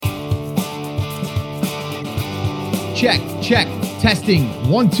check, check. Testing.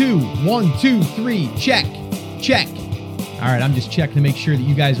 1, 2, 1, 2, 3. Check, check. All right, I'm just checking to make sure that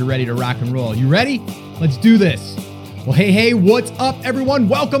you guys are ready to rock and roll. You ready? Let's do this. Well, hey, what's up, everyone?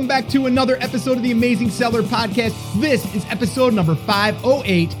 Welcome back to another episode of the Amazing Seller Podcast. This is episode number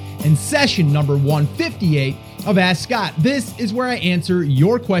 508 and session number 158 of Ask Scott. This is where I answer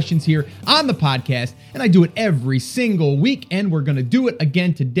your questions here on the podcast, and I do it every single week, and we're going to do it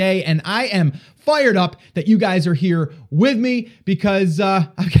again today, and I am fired up that you guys are here with me because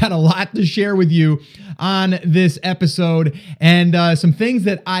I've got a lot to share with you on this episode, and some things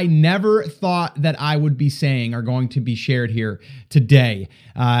that I never thought that I would be saying are going to be shared here today.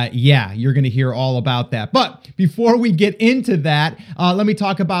 You're going to hear all about that. But before we get into that, let me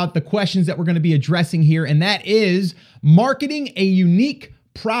talk about the questions that we're going to be addressing here, and that is marketing a unique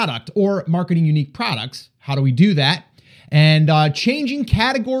product or marketing unique products. How do we do that? And changing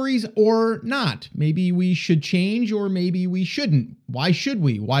categories or not. Maybe we should change or maybe we shouldn't. Why should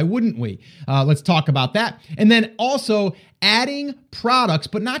we? Why wouldn't we? Let's talk about that. And then also adding products,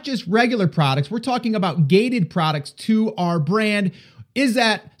 but not just regular products. We're talking about gated products to our brand. Is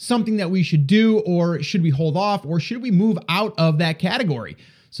that something that we should do, or should we hold off, or should we move out of that category?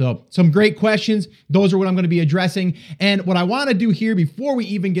 So some great questions. Those are what I'm going to be addressing. And what I want to do here before we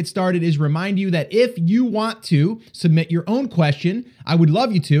even get started is remind you that if you want to submit your own question, I would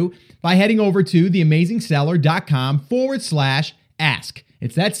love you to, by heading over to theamazingseller.com/ask.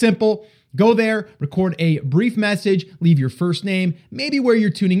 It's that simple. Go there, record a brief message, leave your first name, maybe where you're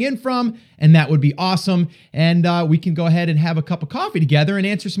tuning in from, and that would be awesome. And we can go ahead and have a cup of coffee together and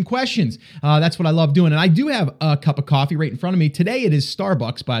answer some questions. That's what I love doing. And I do have a cup of coffee right in front of me. Today it is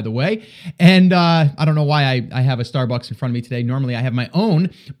Starbucks, by the way. And I don't know why I have a Starbucks in front of me today. Normally I have my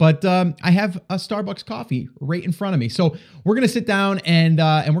own, but I have a Starbucks coffee right in front of me. So we're going to sit down and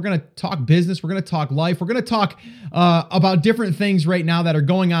we're going to talk business. We're going to talk life. We're going to talk about different things right now that are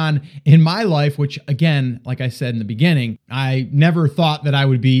going on in my life, which again, like I said in the beginning, I never thought that I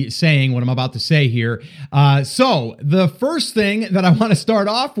would be saying what I'm about to say here. So the first thing that I want to start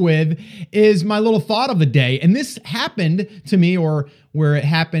off with is my little thought of the day. And this happened to me, or where it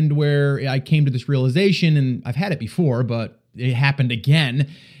happened, where I came to this realization, and I've had it before, but it happened again,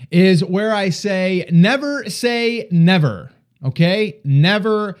 is where I say never. Okay?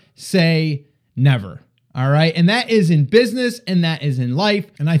 Never say never. All right. And that is in business and that is in life.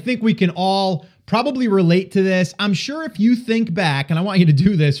 And I think we can all probably relate to this. I'm sure if you think back, and I want you to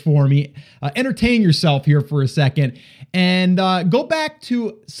do this for me, entertain yourself here for a second and go back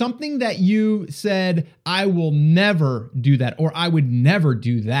to something that you said, I will never do that, or I would never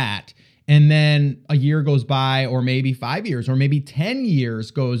do that. And then a year goes by, or maybe 5 years, or maybe 10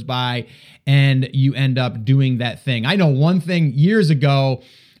 years goes by, and you end up doing that thing. I know one thing years ago,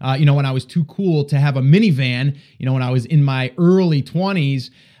 when I was too cool to have a minivan, when I was in my early 20s,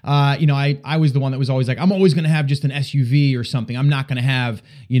 I was the one that was always like, I'm always going to have just an SUV or something. I'm not going to have,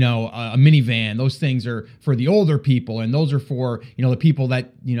 a minivan. Those things are for the older people, and those are for, the people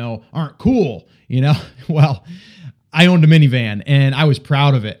that, aren't cool, Well, I owned a minivan and I was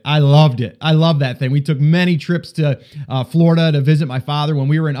proud of it. I loved it. I love that thing. We took many trips to Florida to visit my father. When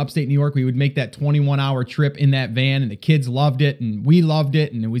we were in upstate New York, we would make that 21-hour trip in that van, and the kids loved it and we loved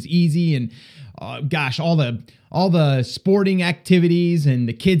it, and it was easy. And all the sporting activities and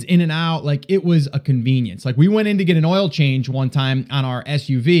the kids in and out, like it was a convenience. Like we went in to get an oil change one time on our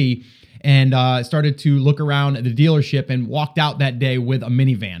SUV and started to look around at the dealership and walked out that day with a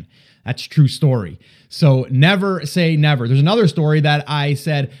minivan. That's a true story. So never say never. There's another story that I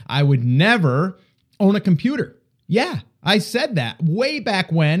said I would never own a computer. Yeah, I said that way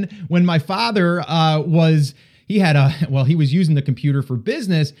back when my father he was using the computer for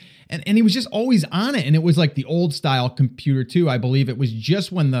business, and he was just always on it. And it was like the old style computer too. I believe it was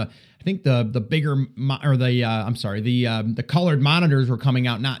just when the colored monitors were coming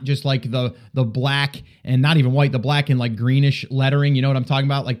out, not just like the black and not even white, the black and like greenish lettering. You know what I'm talking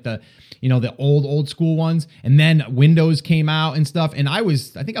about? Like the old school ones. And then Windows came out and stuff. And I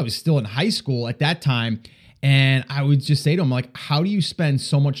think I was still in high school at that time. And I would just say to him, like, how do you spend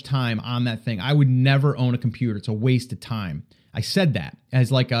so much time on that thing? I would never own a computer. It's a waste of time. I said that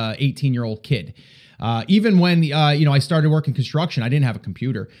as like a 18-year-old kid. Even when, I started working construction, I didn't have a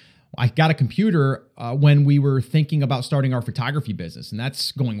computer. I got a computer when we were thinking about starting our photography business, and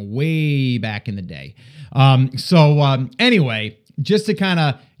that's going way back in the day. Anyway, just to kind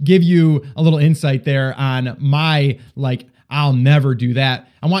of give you a little insight there on my, I'll never do that.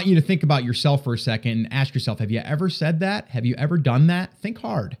 I want you to think about yourself for a second and ask yourself, have you ever said that? Have you ever done that? Think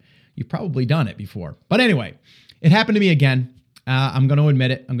hard. You've probably done it before. But anyway, it happened to me again. I'm going to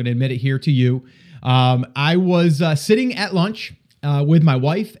admit it. I'm going to admit it here to you. I was sitting at lunch with my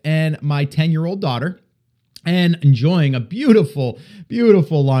wife and my 10-year-old daughter and enjoying a beautiful,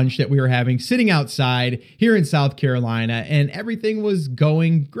 beautiful lunch that we were having sitting outside here in South Carolina, and everything was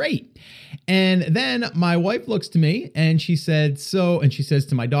going great. And then my wife looks to me and she said, and she says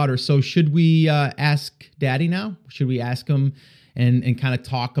to my daughter, so should we ask Daddy now? Should we ask him and kind of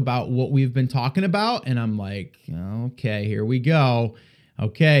talk about what we've been talking about? And I'm like, okay, here we go.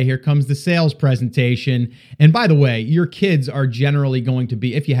 Okay, here comes the sales presentation. And by the way, your kids are generally going to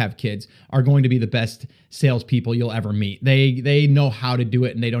be, if you have kids, are going to be the best salespeople you'll ever meet. They know how to do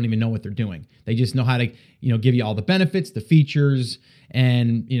it, and they don't even know what they're doing. They just know how to, give you all the benefits, the features,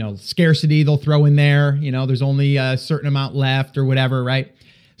 and, scarcity they'll throw in there. There's only a certain amount left or whatever, right?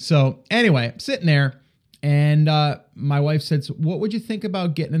 So anyway, I'm sitting there, and my wife said, so what would you think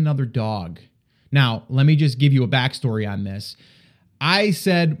about getting another dog? Now, let me just give you a backstory on this. I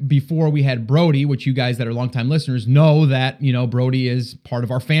said before we had Brody, which you guys that are longtime listeners know that, Brody is part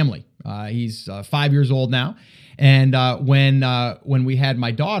of our family. He's 5 years old now. And when we had my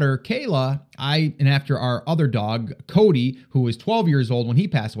daughter, Kayla, and after our other dog, Cody, who was 12 years old when he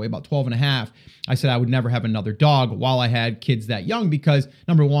passed away, about 12 and a half, I said I would never have another dog while I had kids that young because,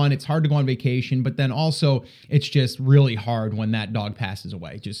 number one, it's hard to go on vacation, but then also it's just really hard when that dog passes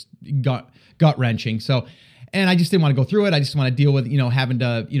away, just gut-wrenching. And I just didn't want to go through it. I just want to deal with, having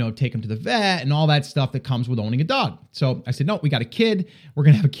to, take him to the vet and all that stuff that comes with owning a dog. So I said, no, we got a kid. We're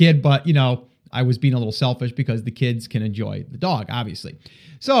going to have a kid. But, I was being a little selfish because the kids can enjoy the dog, obviously.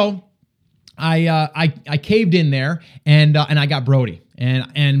 So I caved in there and I got Brody.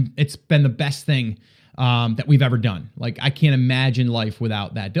 And it's been the best thing that we've ever done. Like, I can't imagine life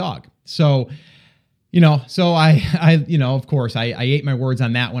without that dog. So I of course, I ate my words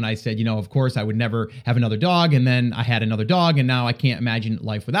on that when I said, of course, I would never have another dog. And then I had another dog, and now I can't imagine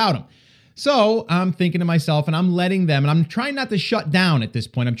life without him. So I'm thinking to myself, and I'm letting them, and I'm trying not to shut down at this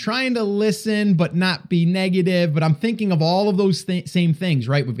point. I'm trying to listen, but not be negative. But I'm thinking of all of those same things,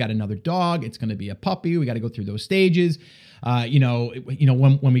 right? We've got another dog. It's going to be a puppy. We got to go through those stages.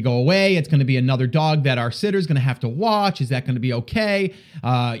 When we go away, it's going to be another dog that our sitter's going to have to watch. Is that going to be okay?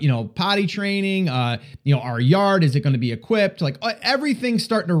 Potty training, our yard, is it going to be equipped? Like, everything's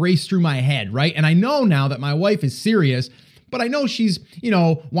starting to race through my head, right? And I know now that my wife is serious, but I know she's,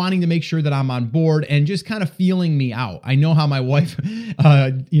 wanting to make sure that I'm on board and just kind of feeling me out. I know how my wife,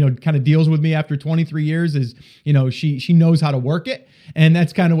 kind of deals with me after 23 years is, she knows how to work it. And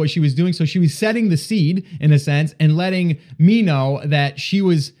that's kind of what she was doing. So she was setting the seed in a sense and letting me know that she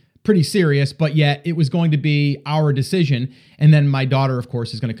was pretty serious, but yet it was going to be our decision. And then my daughter, of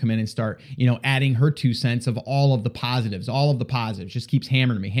course, is going to come in and start, adding her 2 cents of all of the positives, just keeps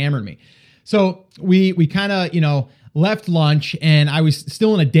hammering me. So we kind of, left lunch, and I was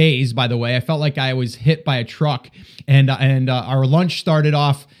still in a daze, by the way. I felt like I was hit by a truck, and our lunch started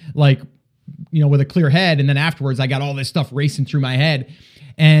off like, with a clear head. And then afterwards I got all this stuff racing through my head.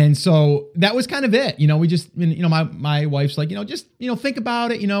 And so that was kind of it. We just, my wife's like, just, think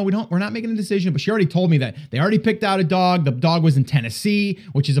about it. We're not making a decision, but she already told me that they already picked out a dog. The dog was in Tennessee,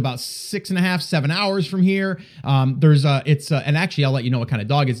 which is about 6.5, 7 hours from here. And actually I'll let you know what kind of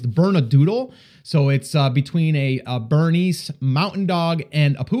dog it's the Bernedoodle. So it's between a Bernese mountain dog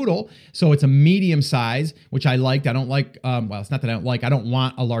and a poodle. So it's a medium size, which I liked. I don't like, it's not that I don't like, I don't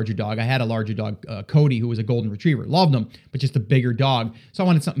want a larger dog. I had a larger dog, Cody, who was a golden retriever. Loved him, but just a bigger dog. So I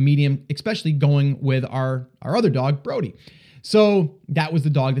wanted something medium, especially going with our other dog, Brody. So that was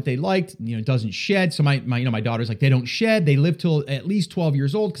the dog that they liked. Doesn't shed. So my daughter's like, they don't shed. They live till at least 12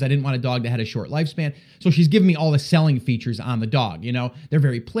 years old because I didn't want a dog that had a short lifespan. So she's giving me all the selling features on the dog. They're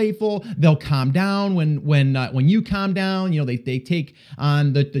very playful. They'll calm down when you calm down. They take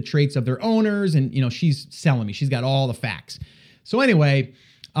on the traits of their owners, and she's selling me. She's got all the facts. So anyway,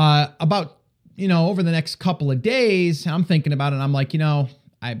 about over the next couple of days, I'm thinking about it. And I'm like,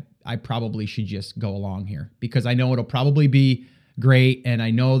 I probably should just go along here because I know it'll probably be great. And I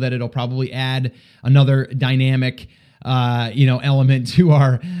know that it'll probably add another dynamic, element to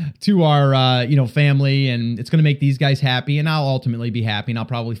our family. And it's going to make these guys happy, and I'll ultimately be happy, and I'll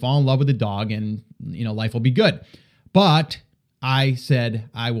probably fall in love with the dog, and, life will be good. But I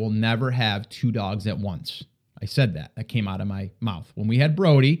said, I will never have 2 dogs at once. I said that. That came out of my mouth. When we had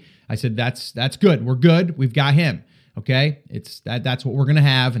Brody, I said, that's good. We're good. We've got him. Okay, that's what we're going to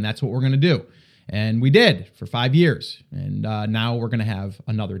have, and that's what we're going to do. And we did for 5 years. And now we're going to have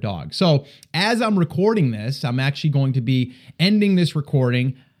another dog. So as I'm recording this, I'm actually going to be ending this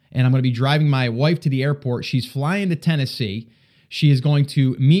recording, and I'm going to be driving my wife to the airport. She's flying to Tennessee. She is going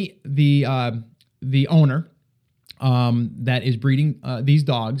to meet the owner that is breeding these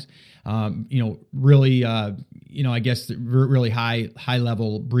dogs. Really, I guess really high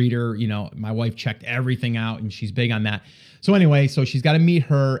level breeder. My wife checked everything out and she's big on that. So anyway, so she's got to meet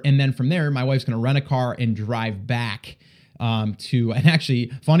her. And then from there, my wife's going to rent a car and drive back and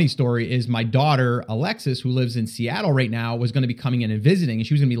actually, funny story is my daughter, Alexis, who lives in Seattle right now, was going to be coming in and visiting, and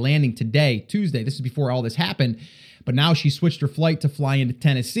she was going to be landing today, Tuesday. This is before all this happened. But now she switched her flight to fly into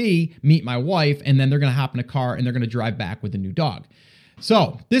Tennessee, meet my wife, and then they're going to hop in a car and they're going to drive back with a new dog.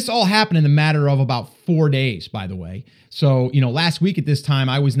 So this all happened in the matter of about 4 days, by the way. So, last week at this time,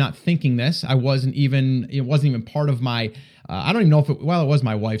 I was not thinking this. It wasn't even part of my, I don't even know if it was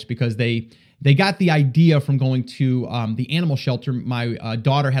my wife's, because they got the idea from going to the animal shelter. My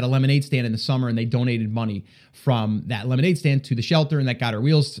daughter had a lemonade stand in the summer, and they donated money from that lemonade stand to the shelter, and that got her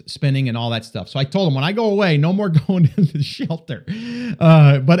wheels spinning and all that stuff. So I told them, when I go away, no more going to the shelter.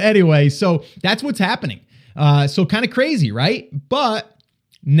 But anyway, so that's what's happening. So kind of crazy, right? But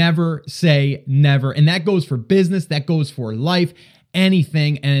never say never. And that goes for business. That goes for life.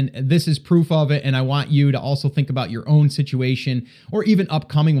 Anything, and this is proof of it. And I want you to also think about your own situation or even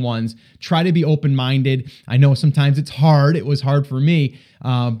upcoming ones. Try to be open-minded. I know sometimes it's hard. It was hard for me,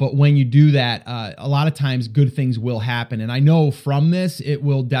 but when you do that, a lot of times good things will happen. And I know from this, it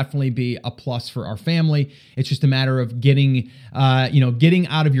will definitely be a plus for our family. It's just a matter of getting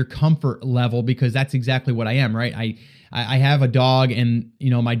out of your comfort level, because that's exactly what I am, right? I have a dog, and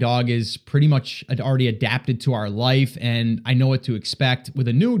my dog is pretty much already adapted to our life, and I know what to expect. With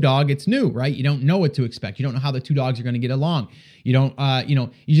a new dog, it's new, right? You don't know what to expect. You don't know how the two dogs are going to get along. You don't,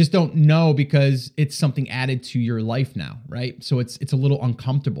 you just don't know, because it's something added to your life now, right? So it's a little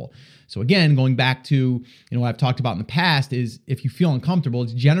uncomfortable. So again, going back to what I've talked about in the past, is if you feel uncomfortable,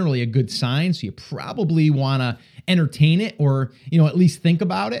 it's generally a good sign. So you probably want to entertain it, or at least think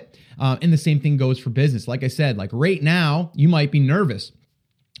about it. And the same thing goes for business. Like I said, like right now, you might be nervous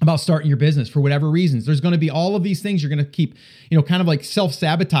about starting your business for whatever reasons. There's going to be all of these things you're going to keep, kind of like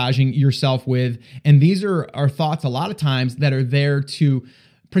self-sabotaging yourself with. And these are thoughts a lot of times that are there to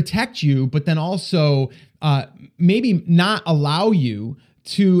protect you, but then also maybe not allow you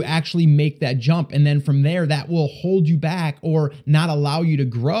to actually make that jump. And then from there, that will hold you back or not allow you to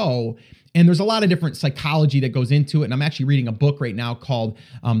grow. And there's a lot of different psychology that goes into it. And I'm actually reading a book right now called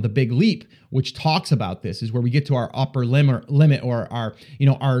The Big Leap, which talks about this, is where we get to our upper limit or our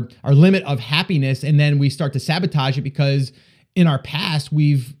limit of happiness. And then we start to sabotage it, because in our past,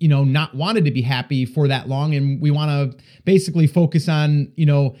 we've, not wanted to be happy for that long. And we want to basically focus on,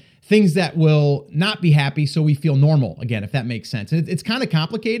 things that will not be happy, so we feel normal again, if that makes sense. And it's kind of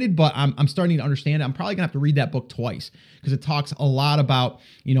complicated, but I'm starting to understand it. I'm probably gonna have to read that book twice, because it talks a lot about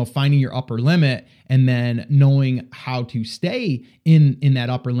finding your upper limit and then knowing how to stay in that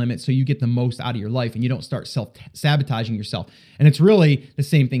upper limit, so you get the most out of your life and you don't start self-sabotaging yourself. And it's really the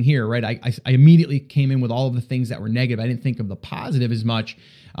same thing here, right? I immediately came in with all of the things that were negative. I didn't think of the positive as much,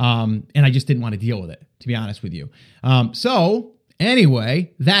 and I just didn't want to deal with it, to be honest with you.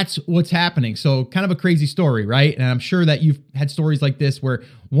 Anyway, that's what's happening. So kind of a crazy story, right? And I'm sure that you've had stories like this where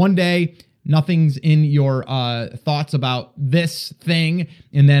one day nothing's in your thoughts about this thing,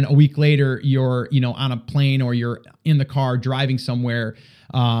 and then a week later you're on a plane or you're in the car driving somewhere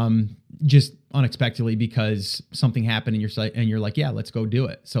just unexpectedly because something happened and you're like, yeah, let's go do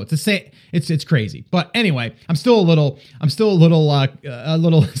it. So it's the same. It's crazy. But anyway, I'm still a little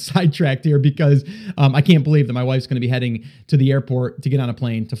sidetracked here, because I can't believe that my wife's going to be heading to the airport to get on a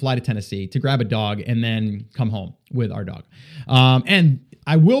plane to fly to Tennessee to grab a dog and then come home with our dog. And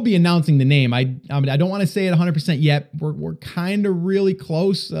I will be announcing the name. I don't want to say it 100% yet. We're kind of really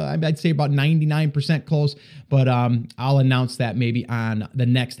close. I'd say about 99% close, but I'll announce that maybe on the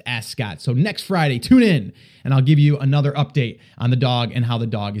next Ask Scott. So next Friday, tune in and I'll give you another update on the dog and how the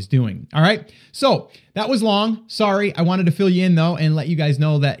dog is doing. All right. So that was long. Sorry. I wanted to fill you in though and let you guys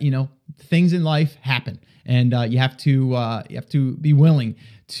know that, things in life happen, and you have to be willing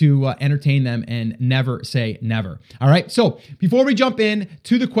to entertain them and never say never. All right. So before we jump in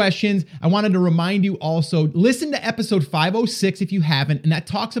to the questions, I wanted to remind you also, listen to episode 506 if you haven't, and that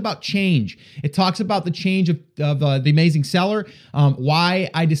talks about change. It talks about the change of The Amazing Seller, why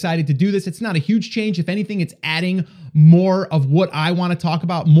I decided to do this. It's not a huge change. If anything, it's adding more of what I want to talk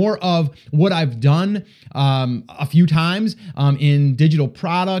about, more of what I've done a few times in digital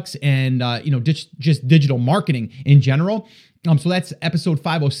products and just digital marketing in general. So that's episode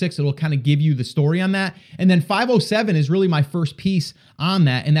 506. It'll kind of give you the story on that. And then 507 is really my first piece on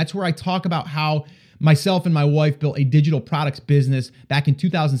that. And that's where I talk about how myself and my wife built a digital products business back in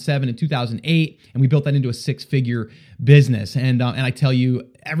 2007 and 2008, and we built that into a six-figure business. And I tell you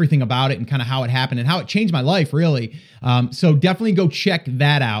everything about it and kind of how it happened and how it changed my life, really. So definitely go check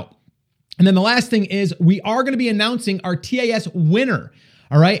that out. And then the last thing is we are going to be announcing our TAS winner.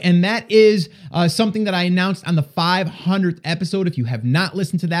 All right. And that is something that I announced on the 500th episode. If you have not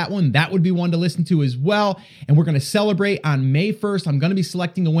listened to that one, that would be one to listen to as well. And we're going to celebrate on May 1st. I'm going to be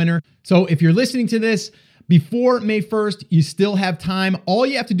selecting a winner. So if you're listening to this before May 1st, you still have time. All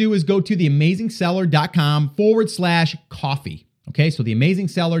you have to do is go to theamazingseller.com/coffee. Okay. So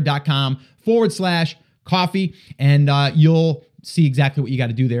theamazingseller.com/coffee, and you'll see exactly what you got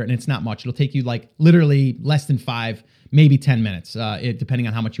to do there. And it's not much. It'll take you like literally less than 5, maybe 10 minutes, depending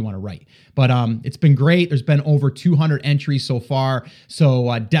on how much you want to write. But it's been great. There's been over 200 entries so far.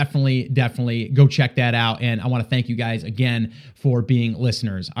 So definitely go check that out. And I want to thank you guys again for being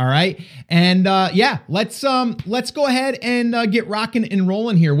listeners. All right. And let's go ahead and get rocking and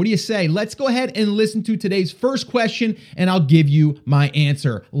rolling here. What do you say? Let's go ahead and listen to today's first question, and I'll give you my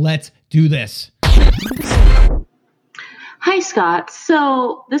answer. Let's do this. Hi, Scott.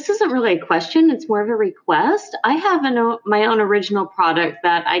 So this isn't really a question. It's more of a request. I have my own original product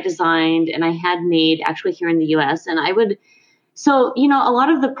that I designed and I had made actually here in the U.S. And a lot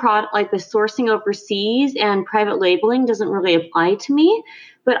of the product, like the sourcing overseas and private labeling, doesn't really apply to me.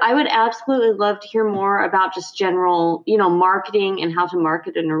 But I would absolutely love to hear more about just general, marketing and how to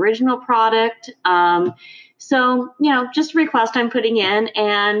market an original product. Just a request I'm putting in,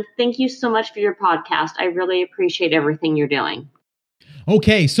 and thank you so much for your podcast. I really appreciate everything you're doing.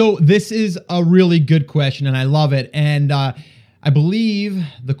 Okay, so this is a really good question, and I love it. And I believe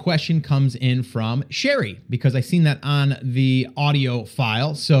the question comes in from Sherry, because I seen that on the audio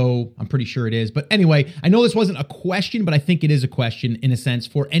file, so I'm pretty sure it is. But anyway, I know this wasn't a question, but I think it is a question in a sense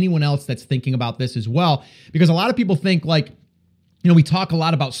for anyone else that's thinking about this as well, because a lot of people think like, we talk a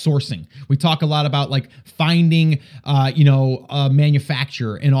lot about sourcing. We talk a lot about like finding, a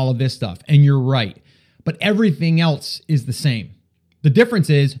manufacturer and all of this stuff. And you're right. But everything else is the same. The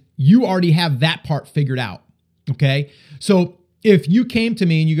difference is you already have that part figured out. Okay. So if you came to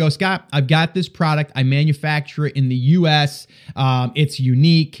me and you go, Scott, I've got this product. I manufacture it in the US. It's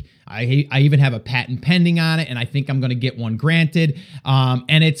unique. I even have a patent pending on it, and I think I'm going to get one granted.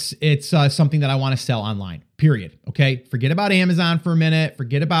 And it's something that I want to sell online, period. Okay. Forget about Amazon for a minute.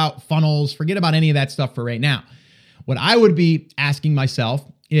 Forget about funnels. Forget about any of that stuff for right now. What I would be asking myself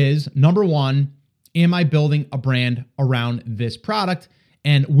is, number one, am I building a brand around this product?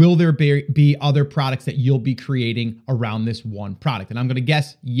 And will there be other products that you'll be creating around this one product? And I'm going to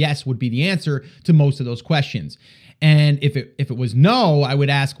guess yes would be the answer to most of those questions. And if it was no, I would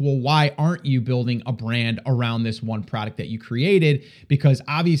ask, well, why aren't you building a brand around this one product that you created? Because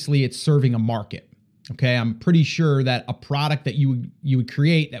obviously it's serving a market. Okay, I'm pretty sure that a product that you would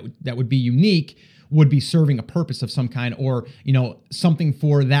create that would be unique would be serving a purpose of some kind, or something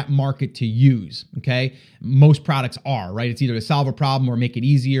for that market to use. Okay, most products are, right. It's either to solve a problem or make it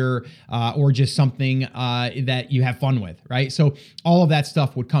easier, or just something that you have fun with, right? So all of that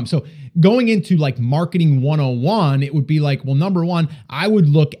stuff would come. So going into like marketing 101, it would be like, well, number one, I would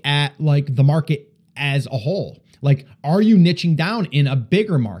look at like the market as a whole. Like, are you niching down in a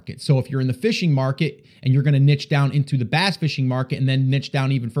bigger market? So if you're in the fishing market and you're going to niche down into the bass fishing market and then niche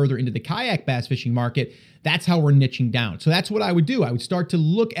down even further into the kayak bass fishing market, that's how we're niching down. So that's what I would do. I would start to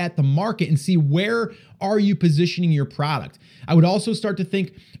look at the market and see, where are you positioning your product? I would also start to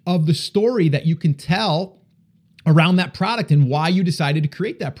think of the story that you can tell around that product and why you decided to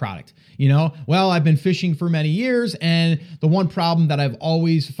create that product. Well, I've been fishing for many years, and the one problem that I've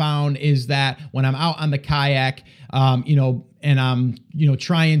always found is that when I'm out on the kayak, and I'm,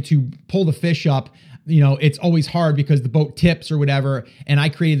 trying to pull the fish up, it's always hard because the boat tips or whatever. And I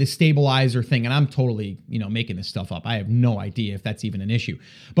created this stabilizer thing, and I'm totally, making this stuff up. I have no idea if that's even an issue,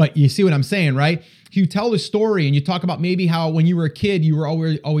 but you see what I'm saying, right? You tell the story and you talk about maybe how when you were a kid, you were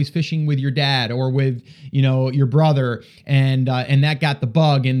always fishing with your dad or with, your brother, and that got the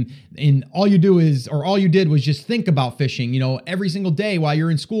bug. And all you did was just think about fishing, every single day while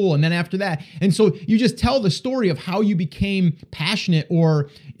you're in school. And then after that. And so you just tell the story of how you became passionate or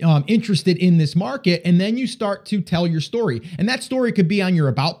interested in this market. And then you start to tell your story. And that story could be on your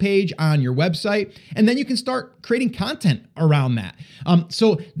about page, on your website. And then you can start creating content around that.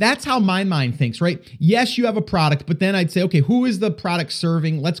 So that's how my mind thinks, right? Yes, you have a product, but then I'd say, okay, who is the product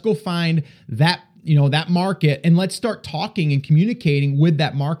serving? Let's go find that market, and let's start talking and communicating with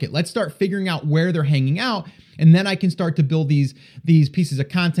that market. Let's start figuring out where they're hanging out. And then I can start to build these pieces of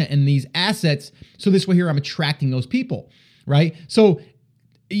content and these assets. So this way here, I'm attracting those people, right? So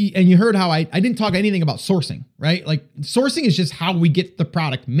and you heard how I didn't talk anything about sourcing, right? Like sourcing is just how we get the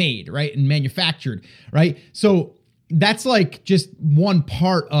product made, right? And manufactured, right? So that's like just one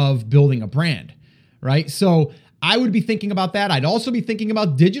part of building a brand, right? So I would be thinking about that. I'd also be thinking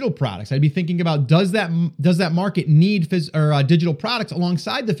about digital products. I'd be thinking about, does that market need digital products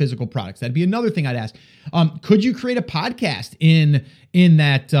alongside the physical products? That'd be another thing I'd ask. Could you create a podcast in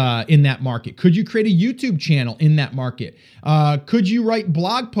that market? Could you create a YouTube channel in that market? Could you write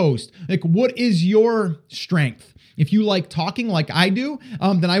blog posts? Like, what is your strength? If you like talking like I do,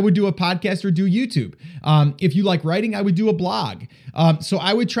 then I would do a podcast or do YouTube. If you like writing, I would do a blog. So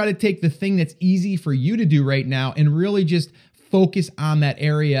I would try to take the thing that's easy for you to do right now and really just focus on that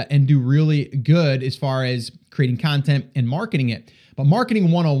area and do really good as far as creating content and marketing it. But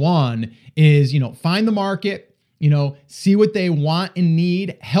marketing 101 is, find the market, see what they want and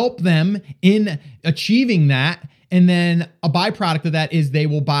need, help them in achieving that. And then a byproduct of that is they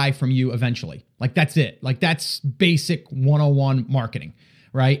will buy from you eventually. Like that's it. Like that's basic 101 marketing,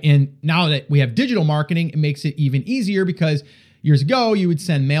 right? And now that we have digital marketing, it makes it even easier because years ago you would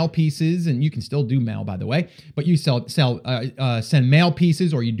send mail pieces, and you can still do mail, by the way, but you send mail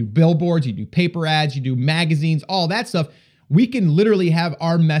pieces, or you do billboards, you do paper ads, you do magazines, all that stuff. We can literally have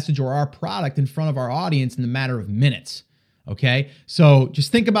our message or our product in front of our audience in a matter of minutes. Okay. So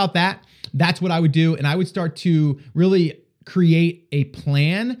just think about that. That's what I would do. And I would start to really create a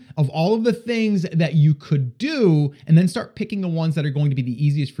plan of all of the things that you could do, and then start picking the ones that are going to be the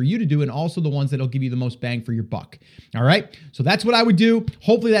easiest for you to do, and also the ones that'll give you the most bang for your buck. All right. So that's what I would do.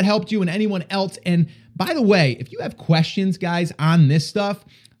 Hopefully that helped you and anyone else. And by the way, if you have questions, guys, on this stuff,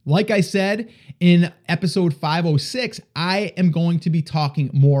 like I said in episode 506, I am going to be talking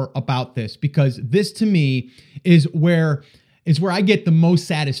more about this, because this to me is where I get the most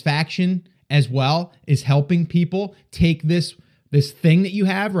satisfaction as well, is helping people take this thing that you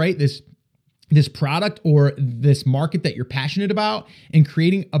have, right? This product or this market that you're passionate about, and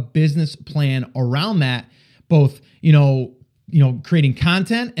creating a business plan around that, both, creating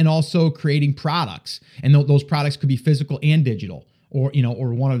content and also creating products. And those products could be physical and digital, or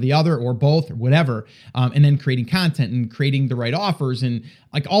one or the other, or both, or whatever. And then creating content and creating the right offers and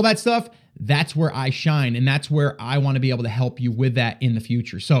like all that stuff. That's where I shine, and that's where I want to be able to help you with that in the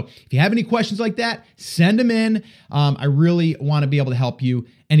future. So if you have any questions like that, send them in. I really want to be able to help you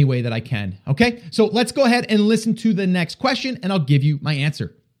any way that I can. Okay, so let's go ahead and listen to the next question, and I'll give you my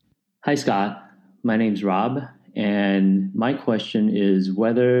answer. Hi, Scott. My name's Rob, and my question is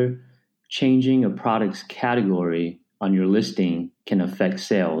whether changing a product's category on your listing can affect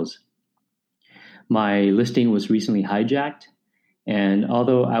sales. My listing was recently hijacked, and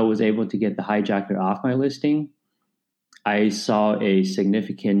although I was able to get the hijacker off my listing, I saw a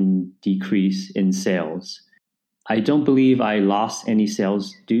significant decrease in sales. I don't believe I lost any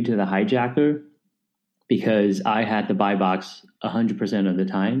sales due to the hijacker, because I had the buy box 100% of the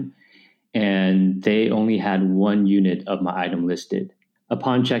time, and they only had one unit of my item listed.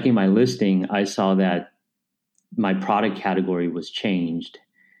 Upon checking my listing, I saw that my product category was changed,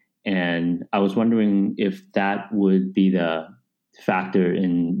 and I was wondering if that would be the factor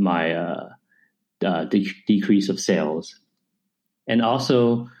in my decrease of sales. And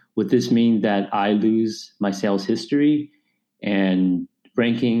also, would this mean that I lose my sales history and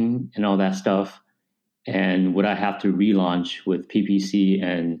ranking and all that stuff? And would I have to relaunch with PPC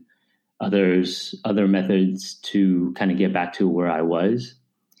and other methods to kind of get back to where I was?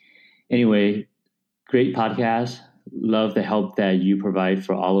 Anyway, great podcast. Love the help that you provide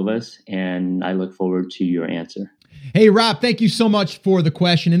for all of us, and I look forward to your answer. Hey, Rob, thank you so much for the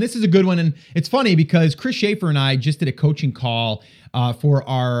question. And this is a good one. And it's funny because Chris Schaefer and I just did a coaching call for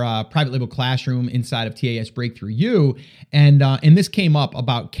our private label classroom inside of TAS Breakthrough U. And this came up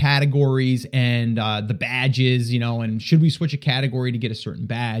about categories and the badges, and should we switch a category to get a certain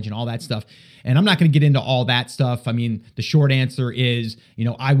badge and all that stuff. And I'm not going to get into all that stuff. I mean, the short answer is,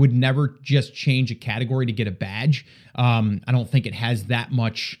 I would never just change a category to get a badge. I don't think it has that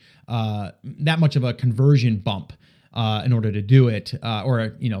much of a conversion bump in order to do it,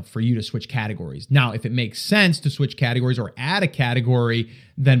 or for you to switch categories. Now, if it makes sense to switch categories or add a category,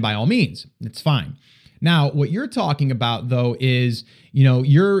 then by all means, it's fine. Now, what you're talking about though is,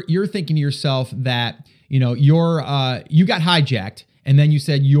 you're thinking to yourself that, you got hijacked, and then you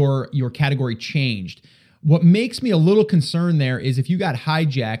said your category changed. What makes me a little concerned there is if you got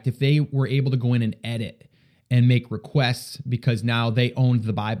hijacked, if they were able to go in and edit and make requests because now they owned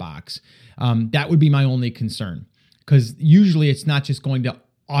the buy box, that would be my only concern. Because usually it's not just going to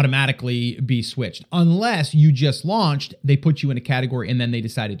automatically be switched unless you just launched, they put you in a category and then they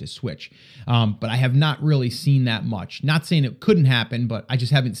decided to switch. But I have not really seen that much. Not saying it couldn't happen, but I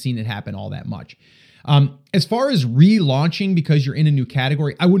just haven't seen it happen all that much. As far as relaunching because you're in a new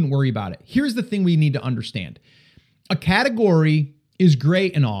category, I wouldn't worry about it. Here's the thing we need to understand. A category is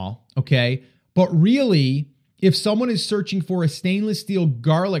great and all, okay? But really, if someone is searching for a stainless steel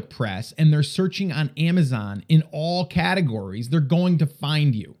garlic press and they're searching on Amazon in all categories, they're going to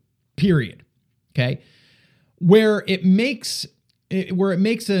find you, period. Okay? Where it makes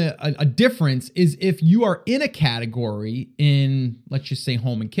a difference is if you are in a category in, let's just say,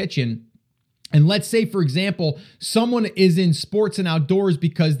 home and kitchen. And let's say, for example, someone is in sports and outdoors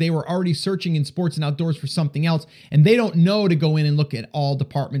because they were already searching in sports and outdoors for something else, and they don't know to go in and look at all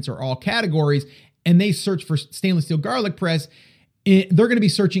departments or all categories, and they search for stainless steel garlic press, they're going to be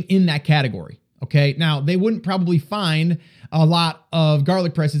searching in that category. Okay. Now, they wouldn't probably find a lot of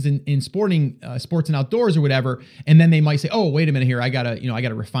garlic presses in sports and outdoors or whatever. And then they might say, oh, wait a minute here. I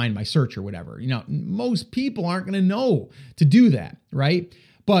gotta refine my search or whatever. Most people aren't going to know to do that. Right.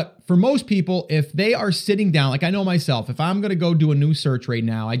 But for most people, if they are sitting down, like I know myself, if I'm going to go do a new search right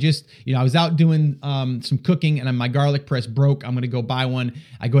now, I was out doing some cooking and my garlic press broke. I'm going to go buy one.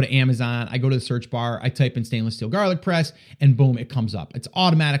 I go to Amazon. I go to the search bar. I type in stainless steel garlic press and boom, it comes up. It's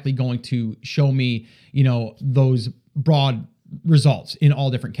automatically going to show me, those broad results in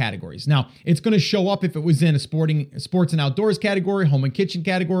all different categories. Now, it's going to show up if it was in a sports and outdoors category, home and kitchen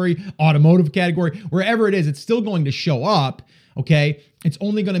category, automotive category, wherever it is, it's still going to show up. Okay. It's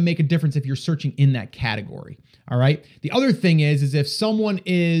only going to make a difference if you're searching in that category. All right. The other thing is if someone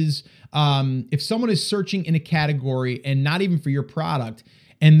is searching in a category and not even for your product,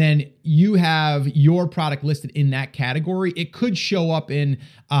 and then you have your product listed in that category, it could show up in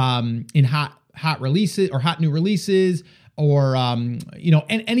hot releases or hot new releases or, and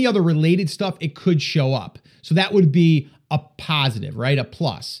any other related stuff. It could show up. So that would be a positive, right? A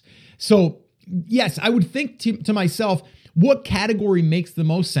plus. So yes, I would think to myself, what category makes the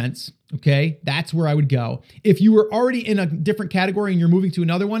most sense? Okay, that's where I would go. If you were already in a different category and you're moving to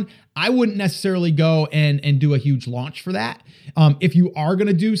another one, I wouldn't necessarily go and do a huge launch for that. If you are going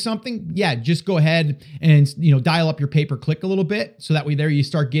to do something, yeah, just go ahead and dial up your pay-per-click a little bit, so that way there you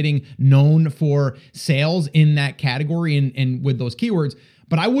start getting known for sales in that category and with those keywords.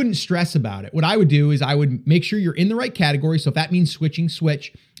 But I wouldn't stress about it. What I would do is I would make sure you're in the right category. So if that means switching,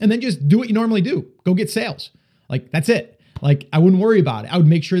 switch, and then just do what you normally do. Go get sales. Like that's it. Like I wouldn't worry about it. I would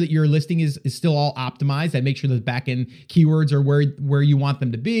make sure that your listing is still all optimized. I'd make sure the back-end keywords are where you want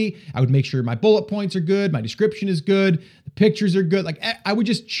them to be. I would make sure my bullet points are good. My description is good. The pictures are good. Like I would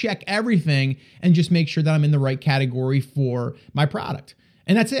just check everything and just make sure that I'm in the right category for my product.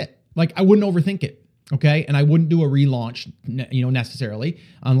 And that's it. Like I wouldn't overthink it. Okay. And I wouldn't do a relaunch, necessarily,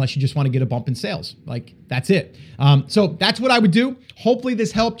 unless you just want to get a bump in sales. Like that's it. So that's what I would do. Hopefully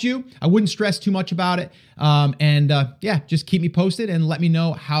this helped you. I wouldn't stress too much about it. Just keep me posted and let me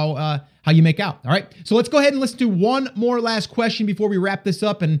know how you make out. All right. So let's go ahead and listen to one more last question before we wrap this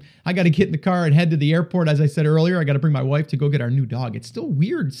up. And I got to get in the car and head to the airport. As I said earlier, I got to bring my wife to go get our new dog. It's still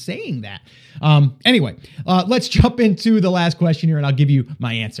weird saying that. Let's jump into the last question here and I'll give you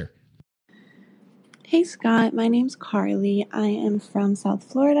my answer. Hey Scott, my name's Carly. I am from South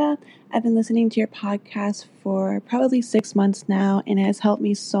Florida. I've been listening to your podcast for probably 6 months now, and it has helped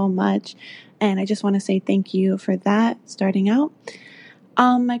me so much. And I just want to say thank you for that, starting out.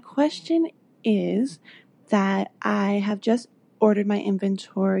 My question is that I have just ordered my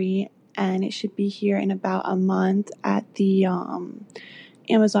inventory, and it should be here in about a month at the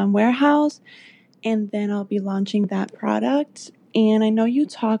Amazon warehouse, and then I'll be launching that product. And I know you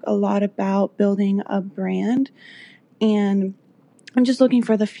talk a lot about building a brand, and I'm just looking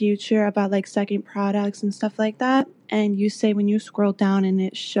for the future about like second products and stuff like that. And you say when you scroll down and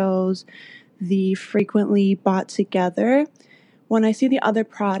it shows the frequently bought together, when I see the other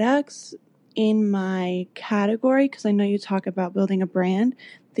products in my category, because I know you talk about building a brand,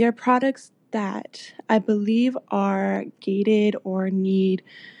 they are products that I believe are gated or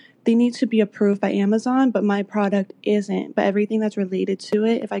they need to be approved by Amazon, but my product isn't. But everything that's related to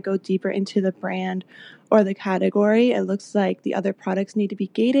it, if I go deeper into the brand or the category, it looks like the other products need to be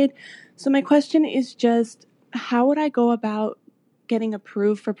gated. So my question is just, how would I go about getting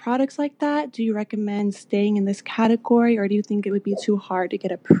approved for products like that? Do you recommend staying in this category, or do you think it would be too hard to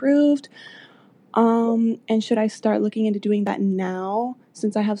get approved? And should I start looking into doing that now,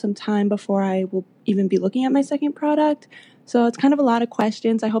 since I have some time before I will even be looking at my second product? So it's kind of a lot of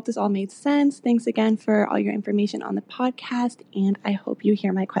questions. I hope this all made sense. Thanks again for all your information on the podcast, and I hope you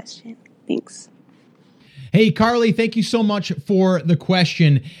hear my question. Thanks. Hey, Carly, thank you so much for the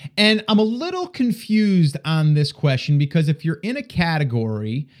question. And I'm a little confused on this question because if you're in a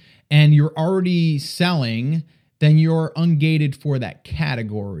category and you're already selling, then you're ungated for that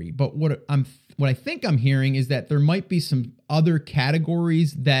category. But what I think I'm hearing is that there might be some other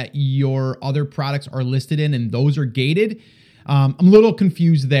categories that your other products are listed in and those are gated. I'm a little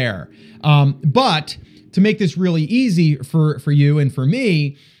confused there. But to make this really easy for you and for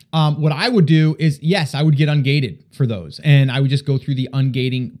me, what I would do is, yes, I would get ungated for those and I would just go through the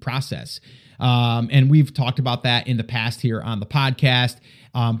ungating process. And we've talked about that in the past here on the podcast.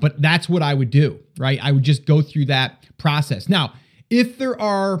 But that's what I would do, right? I would just go through that process. Now, if there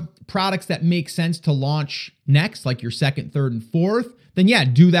are products that make sense to launch next, like your second, third, and fourth, then yeah,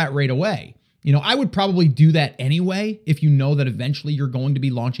 do that right away. I would probably do that anyway if you know that eventually you're going to be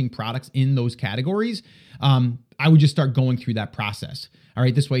launching products in those categories. I would just start going through that process. All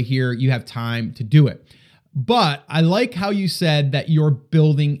right, this way here, you have time to do it. But I like how you said that you're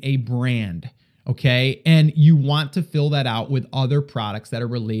building a brand, okay? And you want to fill that out with other products that are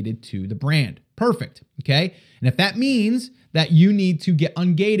related to the brand. Perfect, okay? And if that means that you need to get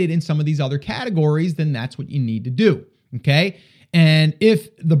ungated in some of these other categories, then that's what you need to do, okay? And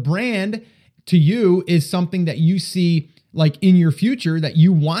if the brand to you is something that you see like in your future that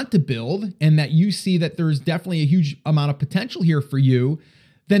you want to build and that you see that there's definitely a huge amount of potential here for you,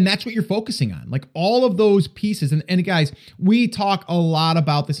 then that's what you're focusing on. Like all of those pieces. And guys, we talk a lot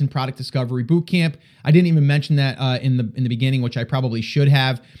about this in Product Discovery Bootcamp. I didn't even mention that in the beginning, which I probably should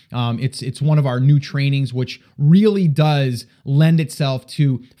have. It's one of our new trainings, which really does lend itself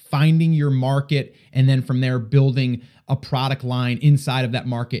to finding your market and then from there building a product line inside of that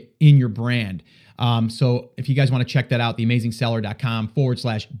market in your brand. So if you guys want to check that out,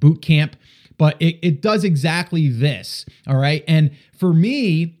 theamazingseller.com/bootcamp. But it does exactly this, all right? And for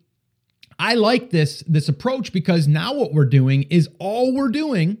me, I like this approach because now what we're doing is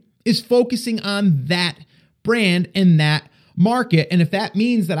focusing on that brand and that market. And if that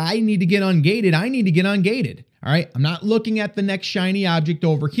means that I need to get ungated, I need to get ungated. All right. I'm not looking at the next shiny object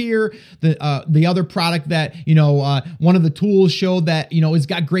over here. The other product that, one of the tools showed that, it's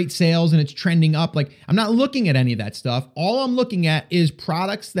got great sales and it's trending up. Like I'm not looking at any of that stuff. All I'm looking at is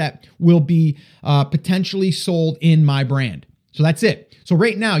products that will be potentially sold in my brand. So that's it. So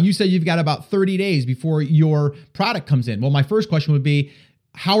right now you said you've got about 30 days before your product comes in. Well, my first question would be,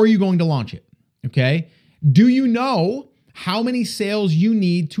 how are you going to launch it? Okay. Do you know how many sales you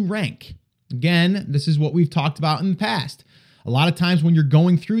need to rank? Again, this is what we've talked about in the past. A lot of times when you're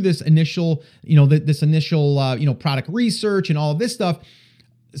going through this initial, product research and all of this stuff,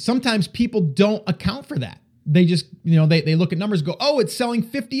 sometimes people don't account for that. They just, they look at numbers and go, oh, it's selling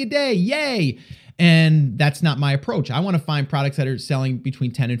 50 a day. Yay. And that's not my approach. I want to find products that are selling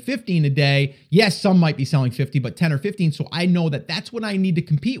between 10 and 15 a day. Yes, some might be selling 50, but 10 or 15. So I know that that's what I need to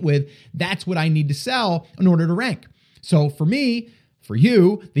compete with. That's what I need to sell in order to rank. So for me, for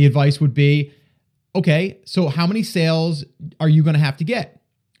you, the advice would be, okay, so how many sales are you going to have to get?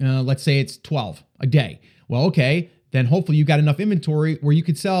 Let's say it's 12 a day. Well, okay, then hopefully you got enough inventory where you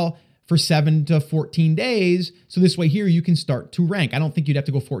could sell for 7 to 14 days. So this way here, you can start to rank. I don't think you'd have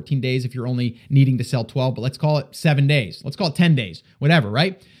to go 14 days if you're only needing to sell 12, but let's call it 7 days. Let's call it 10 days, whatever,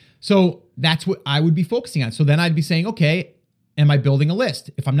 right? So that's what I would be focusing on. So then I'd be saying, okay, am I building a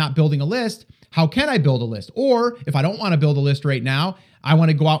list? If I'm not building a list, how can I build a list? Or if I don't want to build a list right now, I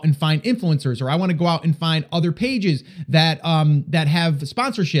want to go out and find influencers, or I want to go out and find other pages that have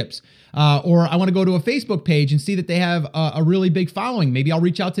sponsorships, or I want to go to a Facebook page and see that they have a really big following. Maybe I'll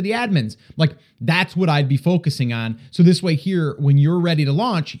reach out to the admins. Like that's what I'd be focusing on. So this way here, when you're ready to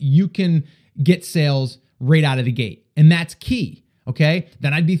launch, you can get sales right out of the gate, and that's key. Okay,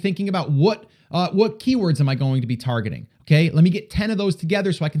 then I'd be thinking about what keywords am I going to be targeting? Okay, let me get 10 of those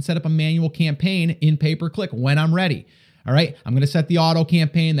together so I can set up a manual campaign in pay-per-click when I'm ready. All right, I'm going to set the auto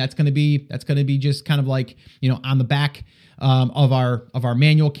campaign. That's going to be just kind of like, on the back of our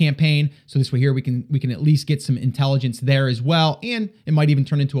manual campaign. So this way here, we can at least get some intelligence there as well. And it might even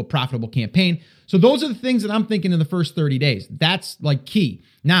turn into a profitable campaign. So those are the things that I'm thinking in the first 30 days. That's like key.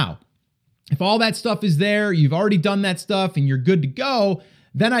 Now, if all that stuff is there, you've already done that stuff and you're good to go,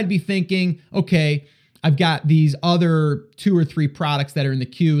 then I'd be thinking, okay, I've got these other 2 or 3 products that are in the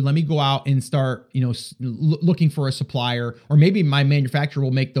queue. Let me go out and start, looking for a supplier, or maybe my manufacturer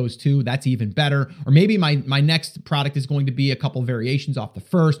will make those 2. That's even better. Or maybe my next product is going to be a couple variations off the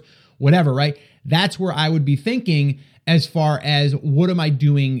first, whatever, right? That's where I would be thinking as far as what am I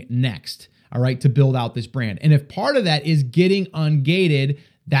doing next, all right, to build out this brand. And if part of that is getting ungated,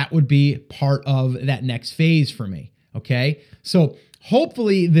 that would be part of that next phase for me, okay? So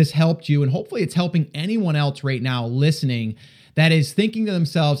hopefully this helped you, and hopefully it's helping anyone else right now listening that is thinking to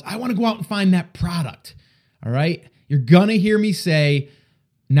themselves, I want to go out and find that product. All right. You're going to hear me say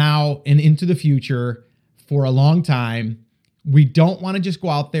now and into the future for a long time, we don't want to just go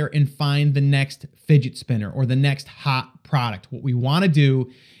out there and find the next fidget spinner or the next hot product. What we want to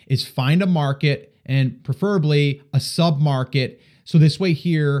do is find a market, and preferably a sub-market. So this way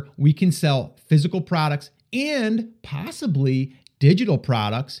here, we can sell physical products and possibly digital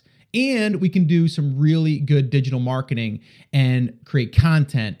products. And we can do some really good digital marketing and create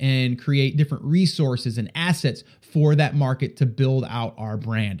content and create different resources and assets for that market to build out our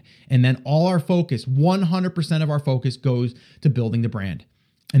brand. And then all our focus, 100% of our focus goes to building the brand.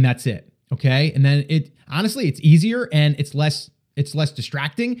 And that's it. Okay. And then honestly, it's easier and it's less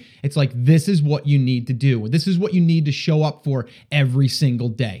distracting. It's like, this is what you need to do. This is what you need to show up for every single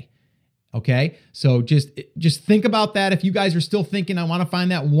day. Okay. So just think about that. If you guys are still thinking, I want to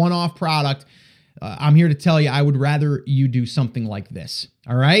find that one-off product, I'm here to tell you, I would rather you do something like this.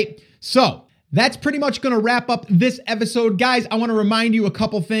 All right. So that's pretty much going to wrap up this episode. Guys, I want to remind you a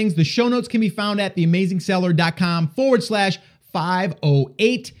couple things. The show notes can be found at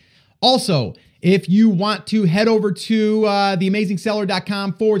theamazingseller.com/508. Also, if you want to head over to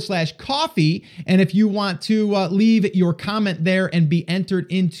theamazingseller.com/coffee, and if you want to leave your comment there and be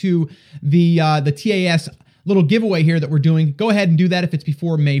entered into the TAS little giveaway here that we're doing, go ahead and do that if it's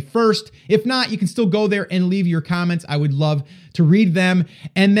before May 1st. If not, you can still go there and leave your comments. I would love to read them.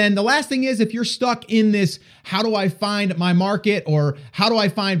 And then the last thing is, if you're stuck in this, how do I find my market or how do I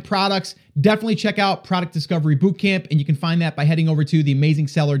find products, definitely check out Product Discovery Bootcamp. And you can find that by heading over to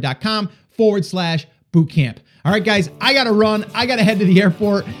theamazingseller.com/bootcamp. All right, guys, I got to run. I got to head to the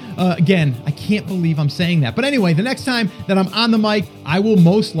airport. Again, I can't believe I'm saying that. But anyway, the next time that I'm on the mic, I will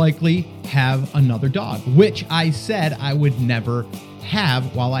most likely have another dog, which I said I would never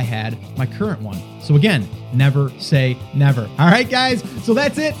have while I had my current one. So again, never say never. All right, guys. So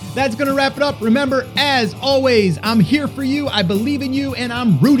that's it. That's going to wrap it up. Remember, as always, I'm here for you. I believe in you and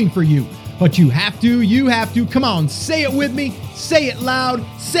I'm rooting for you. But you have to, come on, say it with me, say it loud,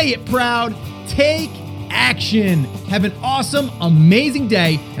 say it proud, take action. Have an awesome, amazing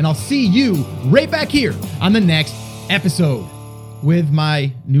day, and I'll see you right back here on the next episode with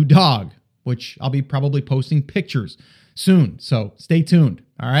my new dog, which I'll be probably posting pictures soon. So stay tuned.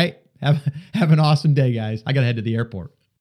 All right. Have an awesome day, guys. I got to head to the airport.